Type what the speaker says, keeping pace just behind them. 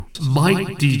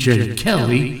Mike DJ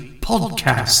Kelly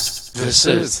Podcast. This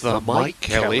is the Mike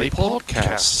Kelly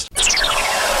Podcast.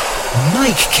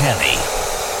 Mike Kelly.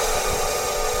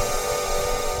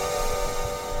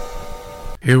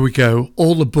 Here we go,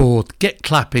 all aboard, get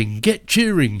clapping, get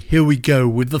cheering, here we go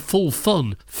with the full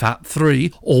fun. Fat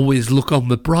 3, always look on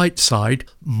the bright side,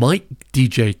 Mike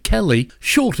DJ Kelly,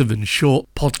 Shorter Than Short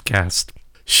Podcast.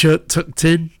 Shirt tucked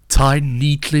in, tie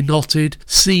neatly knotted,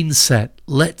 scene set,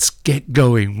 let's get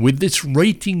going with this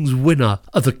ratings winner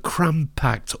of a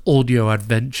cram-packed audio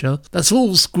adventure that's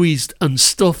all squeezed and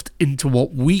stuffed into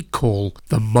what we call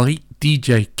the Mike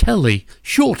DJ Kelly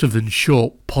Shorter Than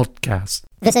Short Podcast.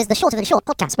 This is the Shorter Than Short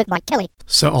Podcast with Mike Kelly.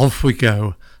 So off we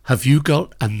go. Have you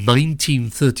got a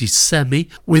 1930 semi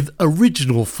with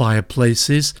original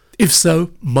fireplaces? If so,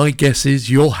 my guess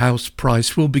is your house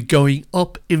price will be going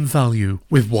up in value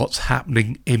with what's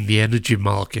happening in the energy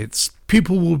markets.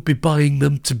 People will be buying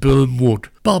them to burn wood,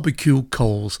 barbecue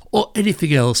coals, or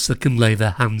anything else they can lay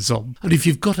their hands on. And if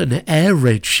you've got an air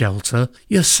raid shelter,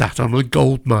 you're sat on a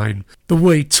gold mine. The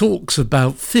way talks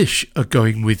about fish are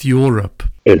going with Europe.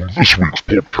 On this week's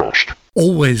podcast.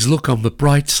 Always look on the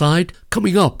bright side.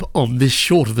 Coming up on this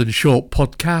Shorter Than Short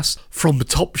podcast, from the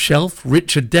top shelf,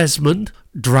 Richard Desmond,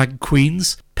 drag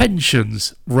queens,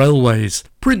 pensions, railways,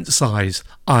 Prince Eyes,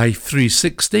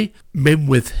 I-360,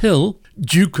 Menwith Hill,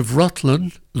 Duke of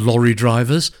Rutland, lorry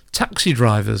drivers, taxi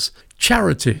drivers,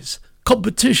 charities,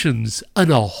 competitions, and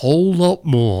a whole lot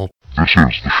more. This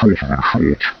is the Shorter Than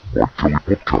Short Mike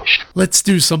Kelly Podcast. Let's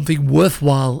do something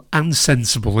worthwhile and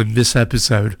sensible in this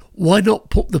episode. Why not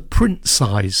put the print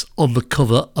size on the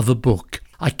cover of a book?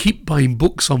 I keep buying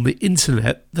books on the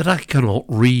internet that I cannot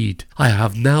read. I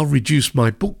have now reduced my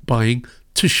book buying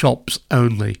to shops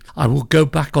only. I will go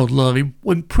back online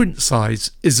when print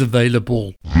size is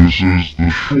available. This is the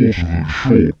Shorter Than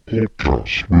Short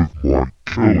Podcast with Mike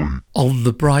Kelly. On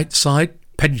the bright side,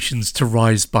 pensions to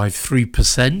rise by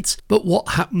 3%, but what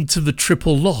happened to the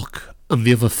triple lock and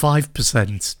the other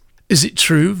 5%? Is it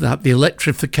true that the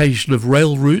electrification of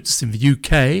rail routes in the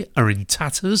UK are in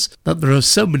tatters, that there are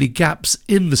so many gaps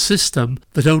in the system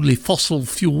that only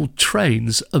fossil-fueled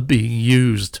trains are being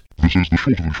used? This is the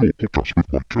Shorter Than Short Podcast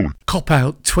with Mike Kelly.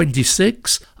 Cop-Out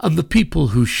 26, and the people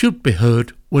who should be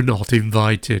heard were not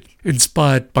invited.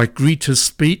 Inspired by Greta's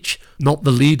speech, not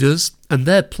the leaders, and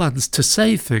their plans to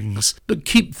say things, but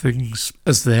keep things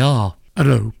as they are. And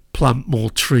oh, plant more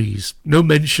trees. No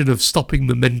mention of stopping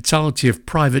the mentality of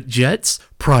private jets,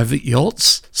 private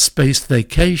yachts, space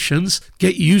vacations.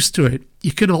 Get used to it.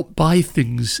 You cannot buy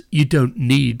things you don't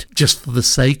need just for the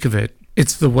sake of it.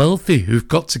 It's the wealthy who've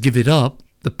got to give it up.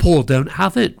 The poor don't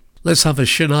have it. Let's have a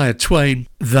Shania Twain,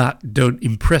 that don't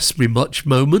impress me much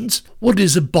moment. What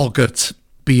is a boggart?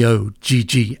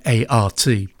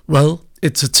 B-O-G-G-A-R-T. Well,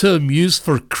 it's a term used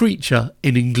for a creature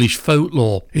in English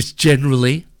folklore. It's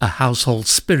generally a household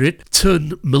spirit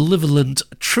turned malevolent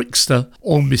trickster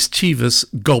or mischievous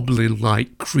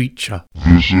goblin-like creature.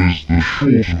 This is the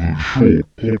Shorter Than Short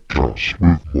Podcast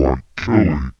with Mike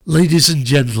Kelly. Ladies and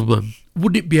gentlemen,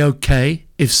 would it be okay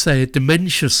if, say, a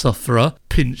dementia sufferer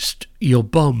pinched your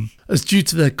bum, as due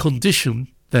to their condition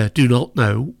they do not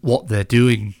know what they're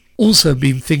doing? Also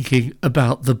been thinking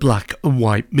about the black and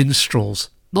white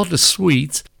minstrels. Not a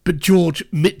sweet, but George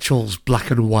Mitchell's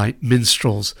black and white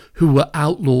minstrels, who were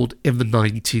outlawed in the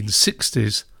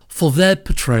 1960s for their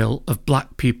portrayal of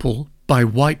black people by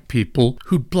white people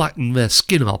who'd blackened their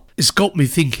skin up. It's got me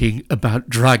thinking about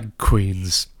drag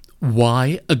queens.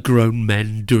 Why are grown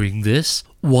men doing this?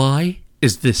 Why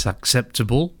is this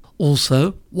acceptable?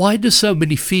 Also, why do so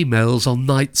many females on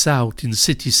nights out in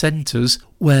city centres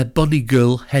wear bunny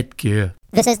girl headgear?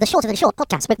 This is the Shorter Than Short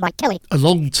Podcast with Mike Kelly. A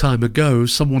long time ago,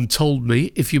 someone told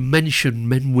me if you mention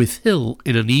Menwith Hill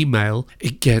in an email,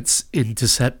 it gets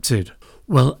intercepted.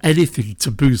 Well, anything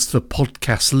to boost the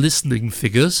podcast listening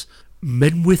figures.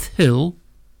 Menwith Hill,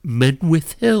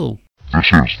 Menwith Hill.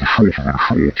 This is the Shorter Than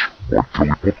Short Mike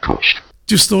Kelly Podcast.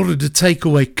 Just ordered a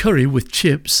takeaway curry with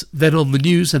chips, then on the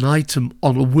news an item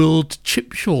on a world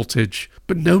chip shortage.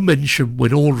 But no mention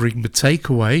when ordering the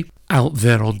takeaway. Out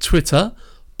there on Twitter,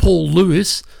 Paul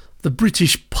Lewis, the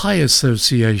British Pie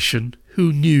Association,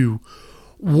 who knew,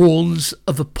 warns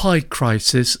of a pie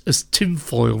crisis as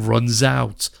tinfoil runs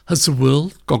out. Has the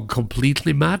world gone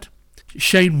completely mad?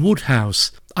 Shane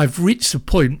Woodhouse, I've reached a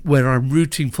point where I'm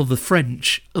rooting for the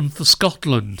French and for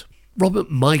Scotland. Robert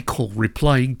Michael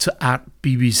replying to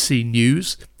 @BBC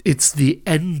News, it's the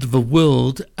end of the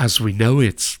world as we know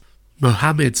it.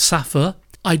 Mohammed Safar,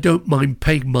 I don't mind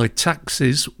paying my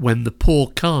taxes when the poor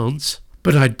can't,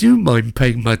 but I do mind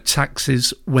paying my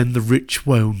taxes when the rich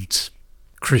won't.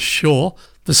 Chris Shaw,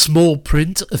 the the small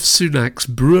print of Sunak's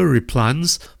brewery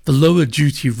plans, the lower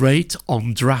duty rate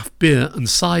on draft beer and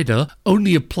cider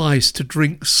only applies to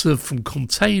drinks served from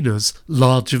containers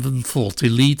larger than 40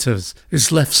 litres.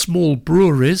 It's left small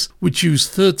breweries, which use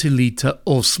 30 litre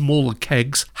or smaller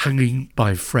kegs, hanging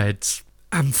by threads.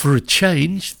 And for a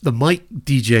change, the Mike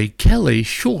DJ Kelly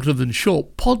Shorter Than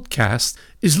Short podcast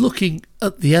is looking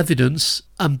at the evidence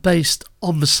and based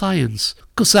on the science,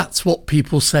 because that's what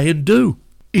people say and do.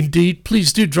 Indeed,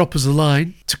 please do drop us a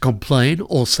line to complain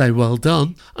or say well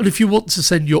done. And if you want to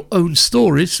send your own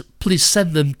stories, please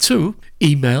send them to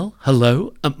email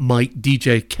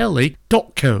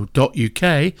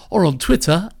hello@mikedjkelly.co.uk or on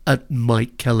Twitter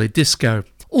 @MikeKellyDisco.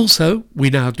 Also, we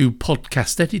now do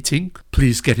podcast editing.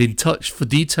 Please get in touch for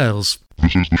details.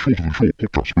 This is the Shorter Than Short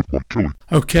podcast with Mike Kelly.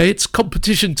 Okay, it's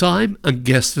competition time and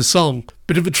guess the song.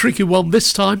 Bit of a tricky one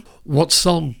this time. What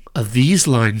song are these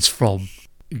lines from?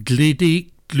 Gliddy,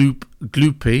 gloop,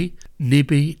 gloopy,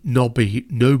 nibby, nobby,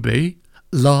 noby,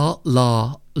 la,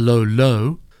 la, lo,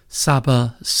 lo,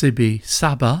 sabba, sibby,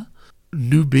 sabba,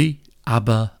 nooby,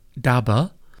 abba,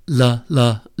 dabba, la,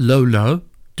 la, lo, lo,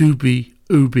 dooby,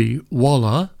 ooby,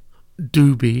 walla,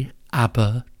 dooby,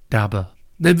 abba, dabba.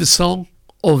 Name the song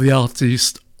or the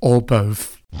artist or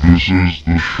both. This is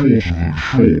the Shorter Than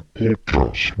Short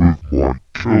podcast with Mike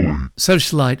Kelly.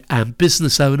 Socialite and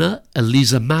business owner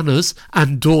Eliza Manners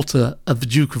and daughter of the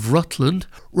Duke of Rutland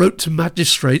wrote to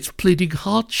magistrates pleading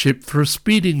hardship for a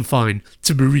speeding fine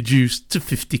to be reduced to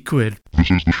 50 quid. This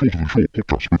is the Shorter Than Short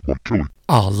podcast with Mike Kelly.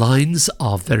 Our lines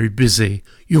are very busy.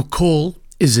 Your call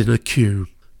is in a queue.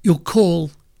 Your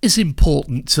call is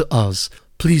important to us.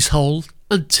 Please hold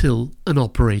until an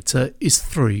operator is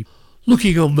through.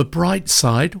 Looking on the bright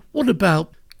side, what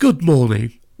about good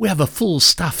morning? We have a full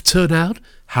staff turnout.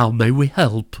 How may we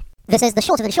help? This is the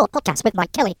Shorter Than Short podcast with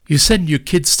Mike Kelly. You send your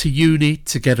kids to uni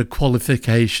to get a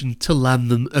qualification to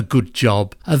land them a good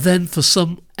job, and then for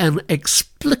some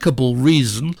inexplicable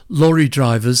reason, lorry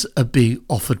drivers are being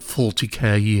offered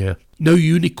 40k a year. No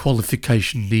uni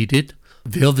qualification needed.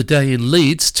 The other day in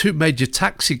Leeds, 2 major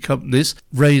taxi companies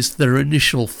raised their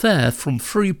initial fare from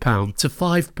 £3 to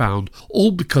 £5,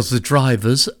 all because the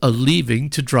drivers are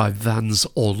leaving to drive vans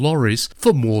or lorries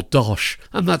for more dosh.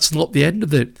 And that's not the end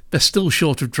of it. They're still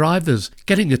short of drivers.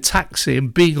 Getting a taxi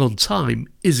and being on time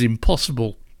is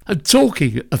impossible. And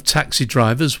talking of taxi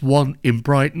drivers, one in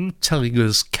Brighton telling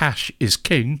us cash is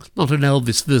king, not an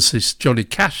Elvis versus Johnny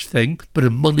Cash thing, but a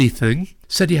money thing,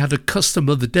 said he had a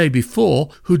customer the day before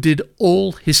who did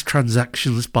all his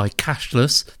transactions by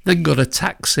cashless, then got a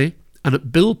taxi and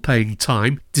at bill paying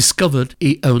time discovered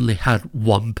he only had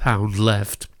 £1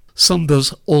 left. Son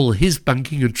does all his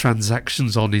banking and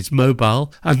transactions on his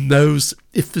mobile and knows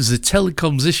if there's a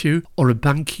telecoms issue or a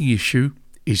banking issue,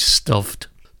 he's stuffed.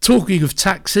 Talking of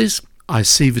taxes, I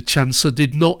see the Chancellor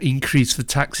did not increase the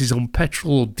taxes on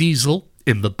petrol or diesel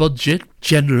in the budget.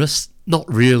 Generous? Not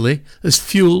really, as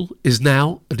fuel is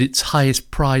now at its highest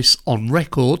price on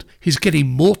record. He's getting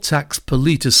more tax per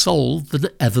litre sold than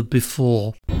ever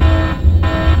before.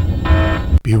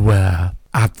 Beware,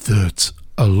 advert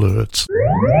alert.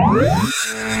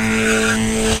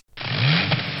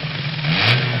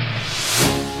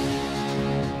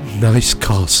 Nice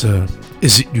car, sir.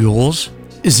 Is it yours?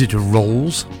 Is it a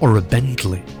Rolls or a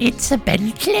Bentley? It's a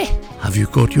Bentley. Have you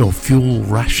got your fuel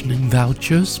rationing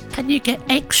vouchers? Can you get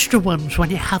extra ones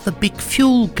when you have a big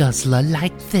fuel guzzler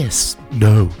like this?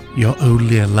 No, you're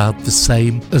only allowed the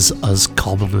same as us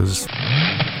commoners.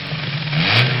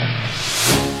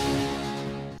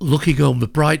 Looking on the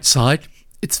bright side,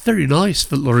 it's very nice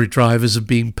that lorry drivers are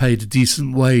being paid a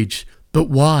decent wage. But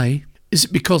why? Is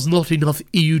it because not enough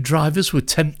EU drivers were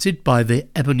tempted by the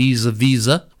Ebenezer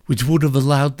visa, which would have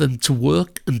allowed them to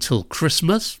work until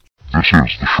Christmas? This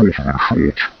is the Shorter Than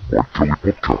Short Mike Kelly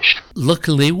podcast.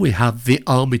 Luckily, we have the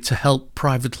army to help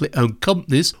privately owned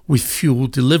companies with fuel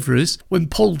deliveries when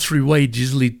poultry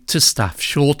wages lead to staff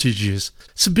shortages.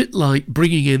 It's a bit like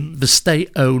bringing in the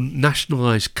state-owned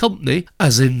nationalised company,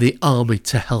 as in the army,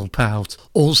 to help out.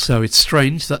 Also, it's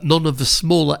strange that none of the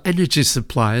smaller energy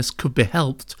suppliers could be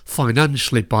helped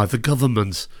financially by the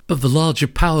government. But the larger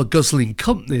power-guzzling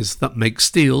companies that make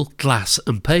steel, glass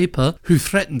and paper, who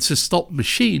threatened to stop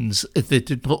machines if they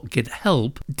did not get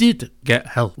help, did get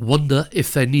help. Wonder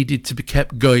if they needed to be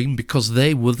kept going because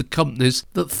they were the companies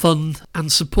that fund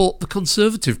and support the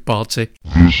Conservative Party.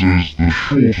 This is the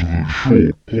Shorter Than Short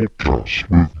podcast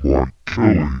with Mike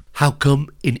Kelly. How come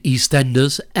in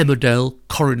EastEnders, Emmerdale,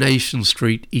 Coronation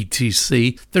Street,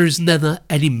 etc., there is never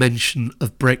any mention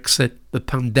of Brexit, the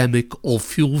pandemic or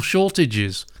fuel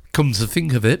shortages? Come to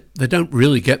think of it, they don't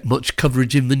really get much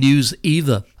coverage in the news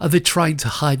either. Are they trying to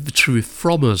hide the truth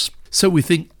from us? So we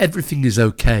think everything is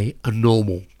okay and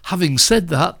normal. Having said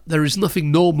that, there is nothing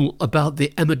normal about the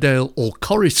Emmerdale or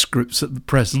Corrie scripts at the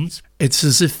present. It's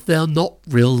as if they're not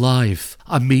real life.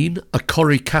 I mean, a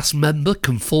Corrie cast member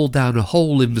can fall down a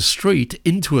hole in the street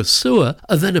into a sewer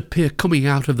and then appear coming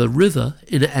out of the river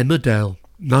in Emmerdale.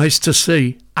 Nice to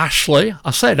see Ashley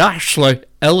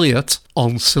Elliott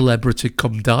on Celebrity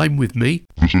Come Dine With Me.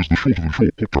 This is the Shorter Than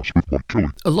Short podcast with Mike Kelly.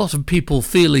 A lot of people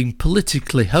feeling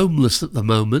politically homeless at the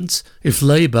moment. If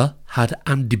Labour had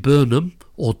Andy Burnham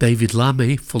or David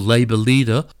Lammy for Labour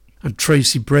leader and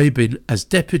Tracy Brabin as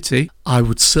deputy, I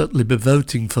would certainly be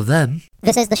voting for them.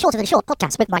 This is the Shorter Than Short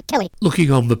podcast with Mike Kelly. Looking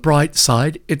on the bright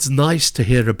side, it's nice to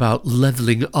hear about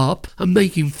levelling up and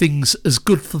making things as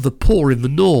good for the poor in the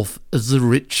north as the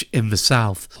rich in the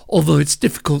south. Although it's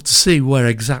difficult to see where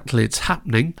exactly it's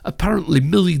happening, apparently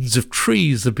millions of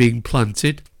trees are being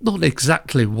planted. Not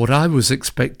exactly what I was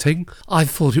expecting. I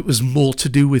thought it was more to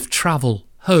do with travel,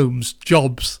 homes,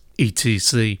 jobs,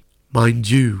 etc. Mind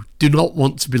you, do not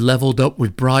want to be levelled up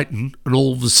with Brighton and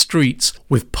all the streets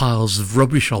with piles of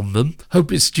rubbish on them.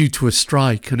 Hope it's due to a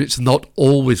strike and it's not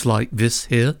always like this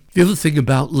here. The other thing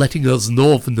about letting us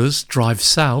northerners drive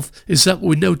south is that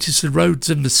we notice the roads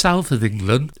in the south of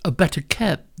England are better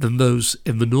kept than those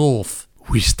in the north.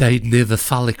 We stayed near the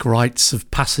phallic rites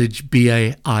of passage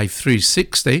BA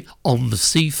I-360 on the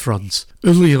seafront.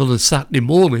 Early on a Saturday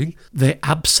morning, they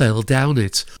abseil down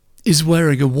it. Is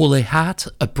wearing a woolly hat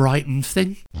a Brighton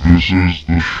thing? This is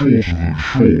the Shorter Than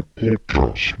Short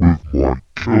podcast with Mike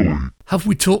Kelly. Have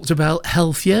we talked about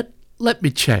health yet? Let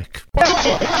me check.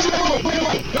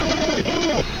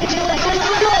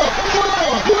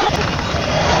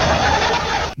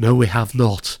 No, we have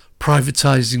not.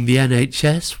 Privatising the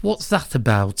NHS? What's that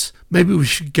about? Maybe we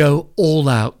should go all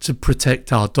out to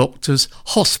protect our doctors,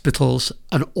 hospitals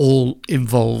and all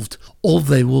involved. Or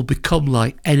they will become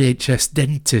like NHS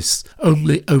dentists,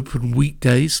 only open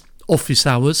weekdays, office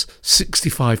hours,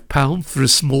 £65 for a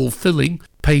small filling,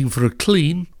 paying for a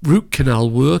clean, root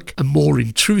canal work and more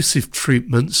intrusive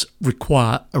treatments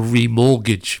require a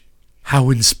remortgage. How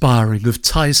inspiring of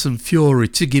Tyson Fury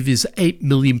to give his £8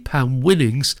 million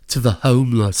winnings to the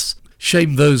homeless.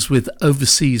 Shame those with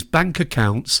overseas bank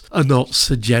accounts are not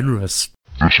so generous.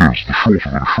 This is the Shorter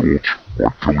Than Short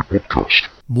Mike Kelly podcast.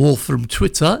 More from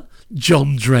Twitter,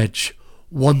 John Dredge.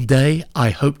 One day I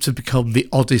hope to become the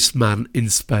oddest man in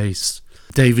space.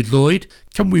 David Lloyd,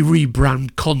 can we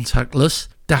rebrand contactless?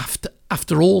 Daft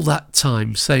after all that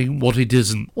time saying what it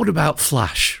isn't. What about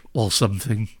Flash or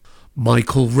something?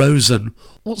 Michael Rosen,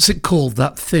 what's it called,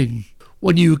 that thing?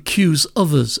 When you accuse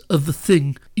others of the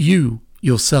thing you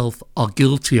yourself are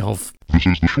guilty of. This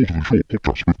is the Shorter Than Short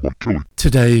podcast with Mike Kelly.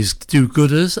 Today's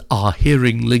do-gooders are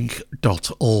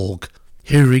hearinglink.org.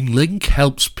 HearingLink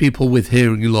helps people with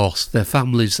hearing loss, their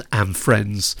families and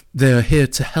friends. They are here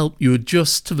to help you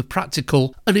adjust to the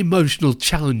practical and emotional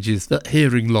challenges that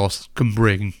hearing loss can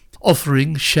bring,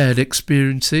 offering shared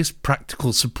experiences,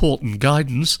 practical support and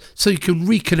guidance so you can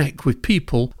reconnect with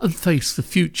people and face the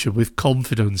future with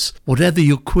confidence. Whatever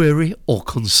your query or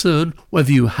concern,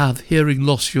 whether you have hearing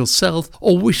loss yourself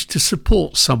or wish to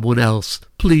support someone else,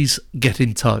 please get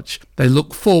in touch. They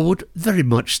look forward very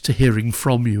much to hearing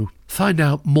from you. Find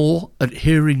out more at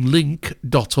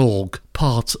hearinglink.org,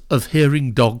 part of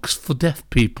Hearing Dogs for Deaf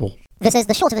People. This is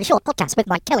the Shorter Than Short podcast with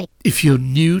Mike Kelly. If you're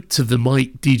new to the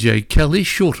Mike DJ Kelly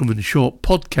Shorter Than Short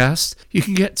podcast, you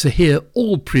can get to hear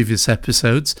all previous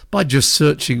episodes by just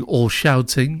searching or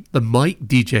shouting the Mike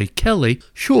DJ Kelly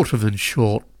Shorter Than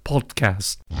Short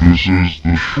podcast. This is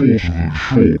the Shorter Than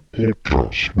Short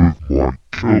podcast with Mike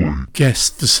Kelly.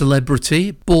 Guest the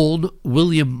celebrity, born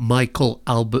William Michael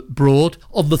Albert Broad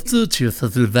on the 30th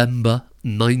of November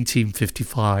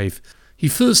 1955. He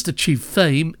first achieved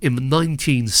fame in the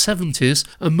 1970s,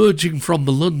 emerging from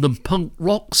the London punk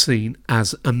rock scene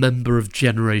as a member of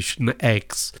Generation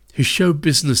X. His show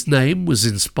business name was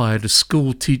inspired a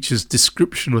school teacher's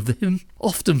description of him,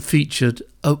 often featured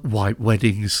at white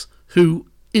weddings. Who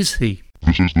is he?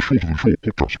 This is the Shorter Than Short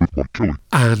podcast with Mike Kelly.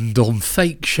 And on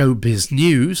fake showbiz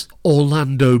news,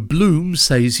 Orlando Bloom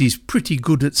says he's pretty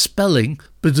good at spelling,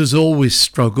 but has always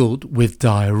struggled with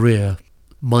diarrhea.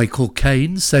 Michael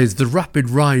Caine says the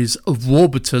rapid rise of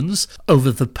Warburtons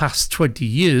over the past 20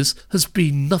 years has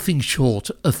been nothing short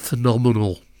of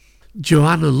phenomenal.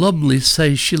 Joanna Lumley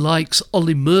says she likes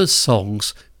Ollie Murs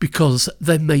songs because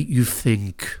they make you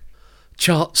think.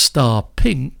 Chart star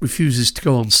Pink refuses to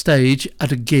go on stage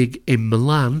at a gig in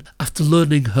Milan after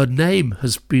learning her name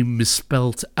has been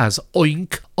misspelt as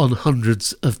Oink on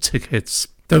hundreds of tickets.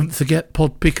 Don't forget,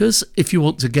 Podpickers, if you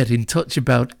want to get in touch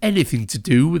about anything to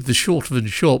do with the Shorter Than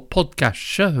Short podcast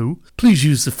show, please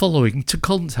use the following to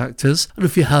contact us. And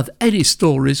if you have any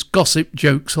stories, gossip,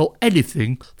 jokes or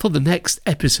anything for the next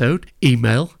episode,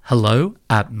 email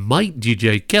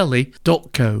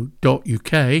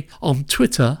hello@MikeDJKelly.co.uk, on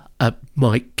Twitter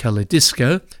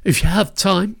 @MikeKellyDisco. If you have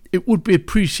time, it would be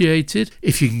appreciated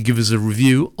if you can give us a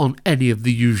review on any of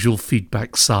the usual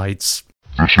feedback sites.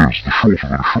 This is the Shorter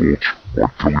Than Short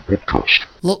Mike Kelly podcast.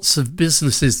 Lots of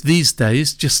businesses these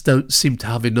days just don't seem to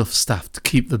have enough staff to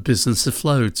keep the business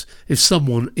afloat. If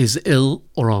someone is ill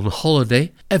or on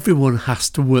holiday, everyone has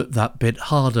to work that bit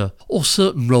harder, or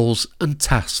certain roles and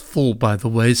tasks fall by the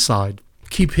wayside.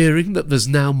 Keep hearing that there's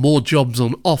now more jobs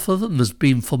on offer than there's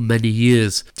been for many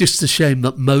years. Just a shame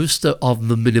that most are on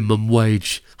the minimum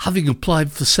wage. Having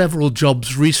applied for several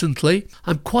jobs recently,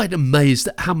 I'm quite amazed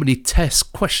at how many tests,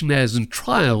 questionnaires and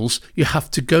trials you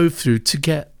have to go through to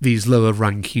get these lower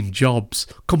ranking jobs,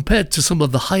 compared to some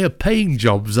of the higher paying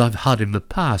jobs I've had in the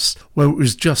past, where it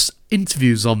was just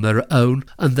interviews on their own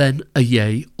and then a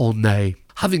yay or nay.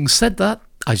 Having said that,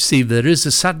 I see there is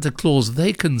a Santa Claus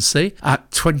vacancy at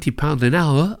 £20 an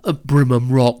hour at Brimham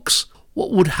Rocks.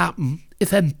 What would happen if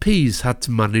MPs had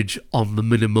to manage on the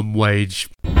minimum wage?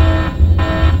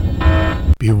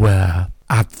 Beware,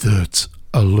 advert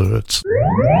alert.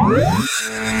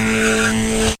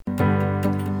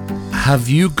 Have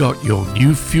you got your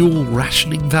new fuel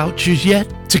rationing vouchers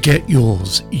yet? To get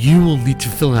yours, you will need to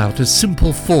fill out a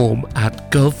simple form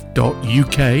at gov.uk/fuel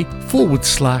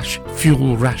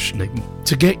rationing.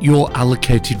 To get your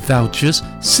allocated vouchers,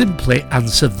 simply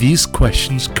answer these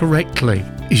questions correctly.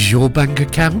 Is your bank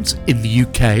account in the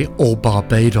UK or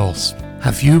Barbados?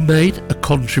 Have you made a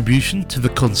contribution to the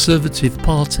Conservative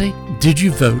Party? Did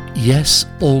you vote yes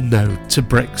or no to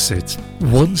Brexit?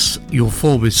 Once your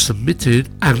form is submitted,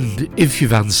 and if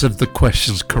you've answered the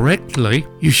questions correctly,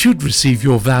 you should receive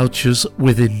your vouchers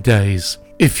within days.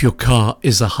 If your car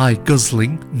is a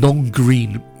high-guzzling,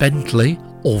 non-green Bentley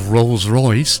or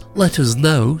Rolls-Royce, let us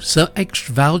know so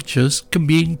extra vouchers can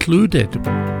be included.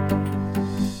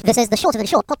 This is the Shorter Than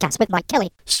Short podcast with Mike Kelly.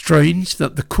 Strange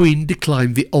that the Queen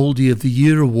declined the Oldie of the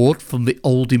Year award from the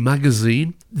Oldie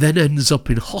magazine, then ends up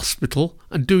in hospital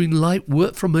and doing light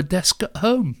work from her desk at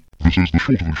home. This is the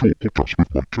Shorter Than Short podcast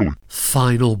with Mike Kelly.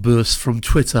 Final burst from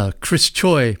Twitter. Chris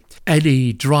Choi.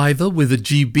 Any driver with a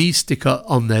GB sticker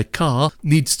on their car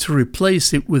needs to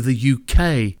replace it with a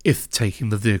UK if taking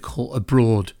the vehicle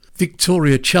abroad.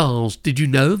 Victoria Charles. Did you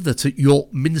know that at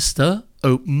York Minster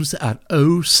opens at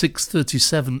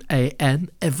 06:37 a.m.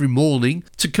 every morning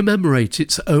to commemorate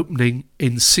its opening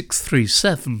in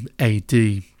 637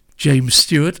 AD. James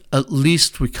Stewart, at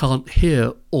least we can't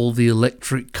hear all the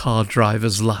electric car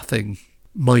drivers laughing.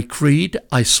 Mike Reed,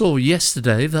 I saw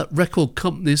yesterday that record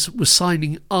companies were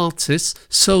signing artists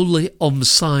solely on the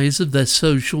size of their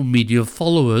social media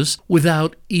followers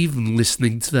without even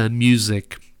listening to their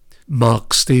music.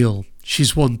 Mark Steele.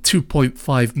 She's won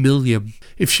 $2.5 million.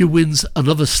 If she wins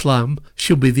another slam,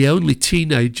 she'll be the only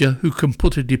teenager who can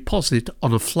put a deposit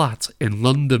on a flat in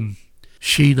London.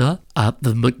 Sheena, at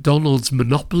the McDonald's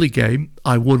Monopoly game,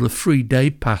 I won a free day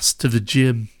pass to the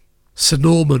gym. Sir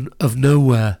Norman of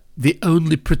Nowhere. The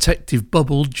only protective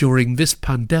bubble during this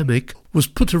pandemic was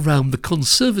put around the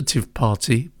Conservative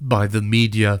Party by the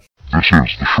media. This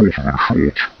is the Shorter Than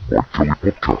Short Mike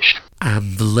Kelly podcast.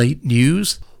 And the late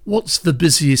news? What's the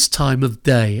busiest time of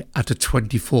day at a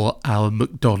 24-hour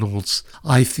McDonald's?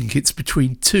 I think it's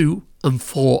between 2 and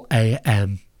 4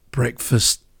 a.m.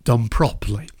 Breakfast done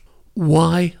properly.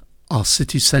 Why are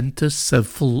city centres so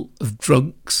full of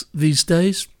drunks these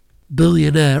days?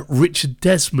 Billionaire Richard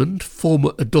Desmond,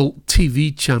 former adult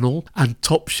TV channel and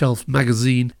top shelf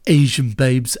magazine Asian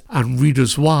Babes and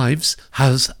Readers' Wives,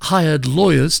 has hired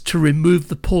lawyers to remove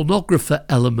the pornographer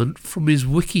element from his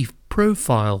wiki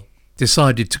profile.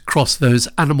 Decided to cross those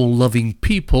animal-loving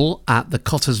people at the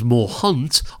Cottesmore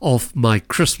Hunt off my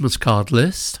Christmas card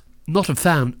list. Not a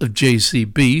fan of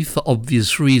JCB for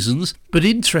obvious reasons, but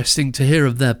interesting to hear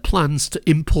of their plans to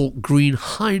import green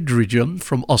hydrogen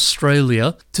from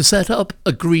Australia to set up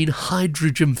a green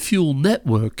hydrogen fuel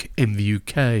network in the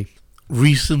UK.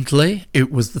 Recently,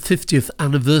 it was the 50th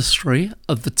anniversary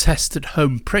of the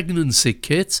test-at-home pregnancy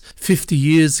kit. 50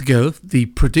 years ago, the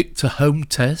Predictor Home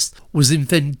Test was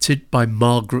invented by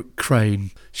Margaret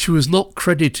Crane. She was not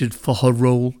credited for her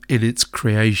role in its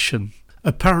creation.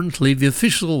 Apparently, the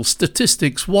official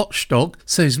statistics watchdog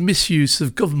says misuse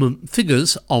of government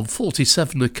figures on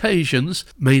 47 occasions,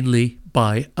 mainly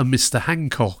by a Mr.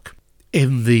 Hancock.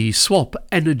 In the Swap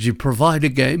Energy Provider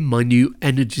game, my new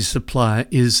energy supplier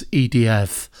is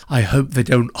EDF. I hope they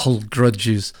don't hold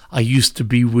grudges. I used to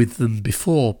be with them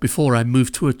before I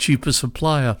moved to a cheaper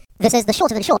supplier. This is the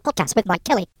Shorter Than Short podcast with Mike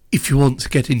Kelly. If you want to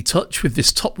get in touch with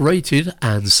this top-rated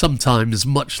and sometimes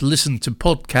much listened to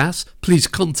podcast, please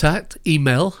contact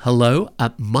email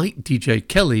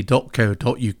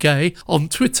hello@mikedjkelly.co.uk, on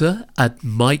Twitter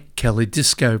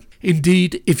 @MikeKellyDisco.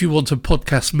 Indeed, if you want a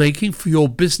podcast making for your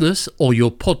business or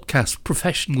your podcast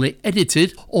professionally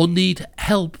edited or need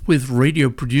help with radio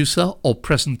producer or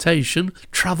presentation,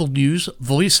 travel news,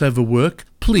 voiceover work,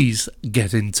 please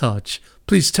get in touch.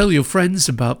 Please tell your friends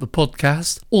about the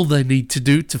podcast. All they need to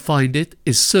do to find it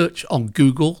is search on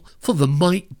Google for the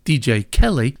Mike DJ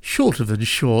Kelly Shorter Than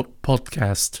Short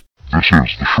podcast. This is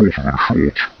the Shorter Than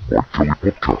Short Mike Kelly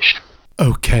podcast.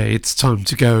 Okay, it's time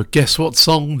to go. Guess what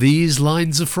song these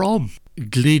lines are from?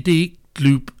 Gliddy,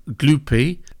 gloop,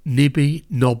 gloopy, nibby,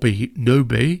 nobby,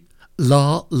 noby,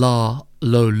 la, la,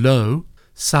 lo, lo,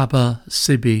 sabba,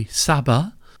 sibby,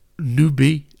 sabba,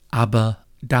 nooby, abba,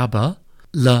 dabba,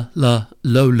 la, la,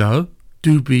 lo, lo,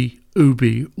 dooby,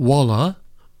 ooby, walla,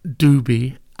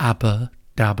 dooby, abba,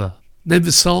 dabba. Name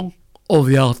the song, or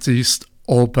the artist,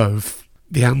 or both.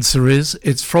 The answer is,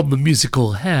 it's from the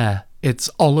musical Hair.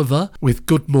 It's Oliver with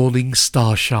Good Morning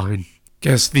Starshine.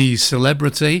 Guess the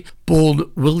celebrity, born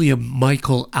William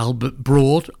Michael Albert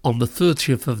Broad on the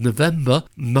 30th of November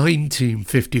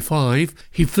 1955,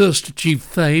 he first achieved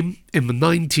fame in the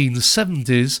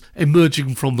 1970s,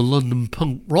 emerging from the London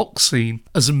punk rock scene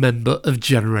as a member of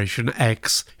Generation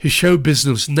X. His show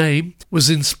business name was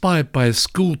inspired by a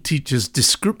school teacher's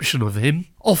description of him,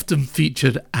 often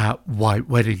featured at white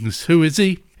weddings. Who is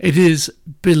he? It is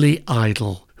Billy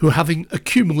Idol, who, having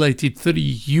accumulated 30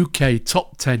 UK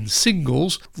top 10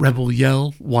 singles, Rebel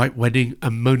Yell, White Wedding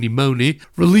and Mony Mony,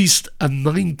 released a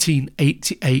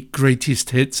 1988 greatest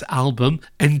hits album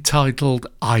entitled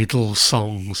Idol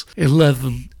Songs,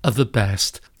 11 of the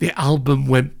best. The album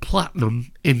went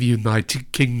platinum in the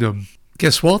United Kingdom.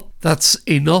 Guess what? That's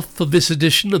enough for this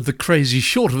edition of the crazy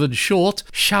Shorter Than Short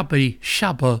Shabby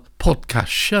Shabba podcast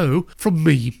show from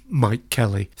me, Mike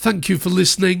Kelly. Thank you for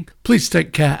listening. Please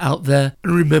take care out there,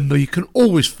 and remember you can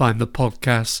always find the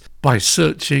podcast by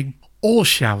searching or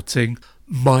shouting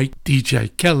Mike DJ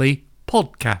Kelly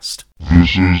podcast.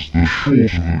 This is the Shorter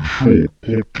Than Short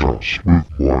podcast with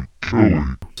Mike Kelly.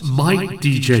 Mike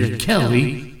DJ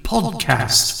Kelly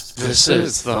podcast. This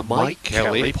is the Mike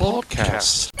Kelly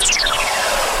Podcast.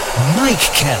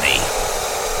 Mike Kelly.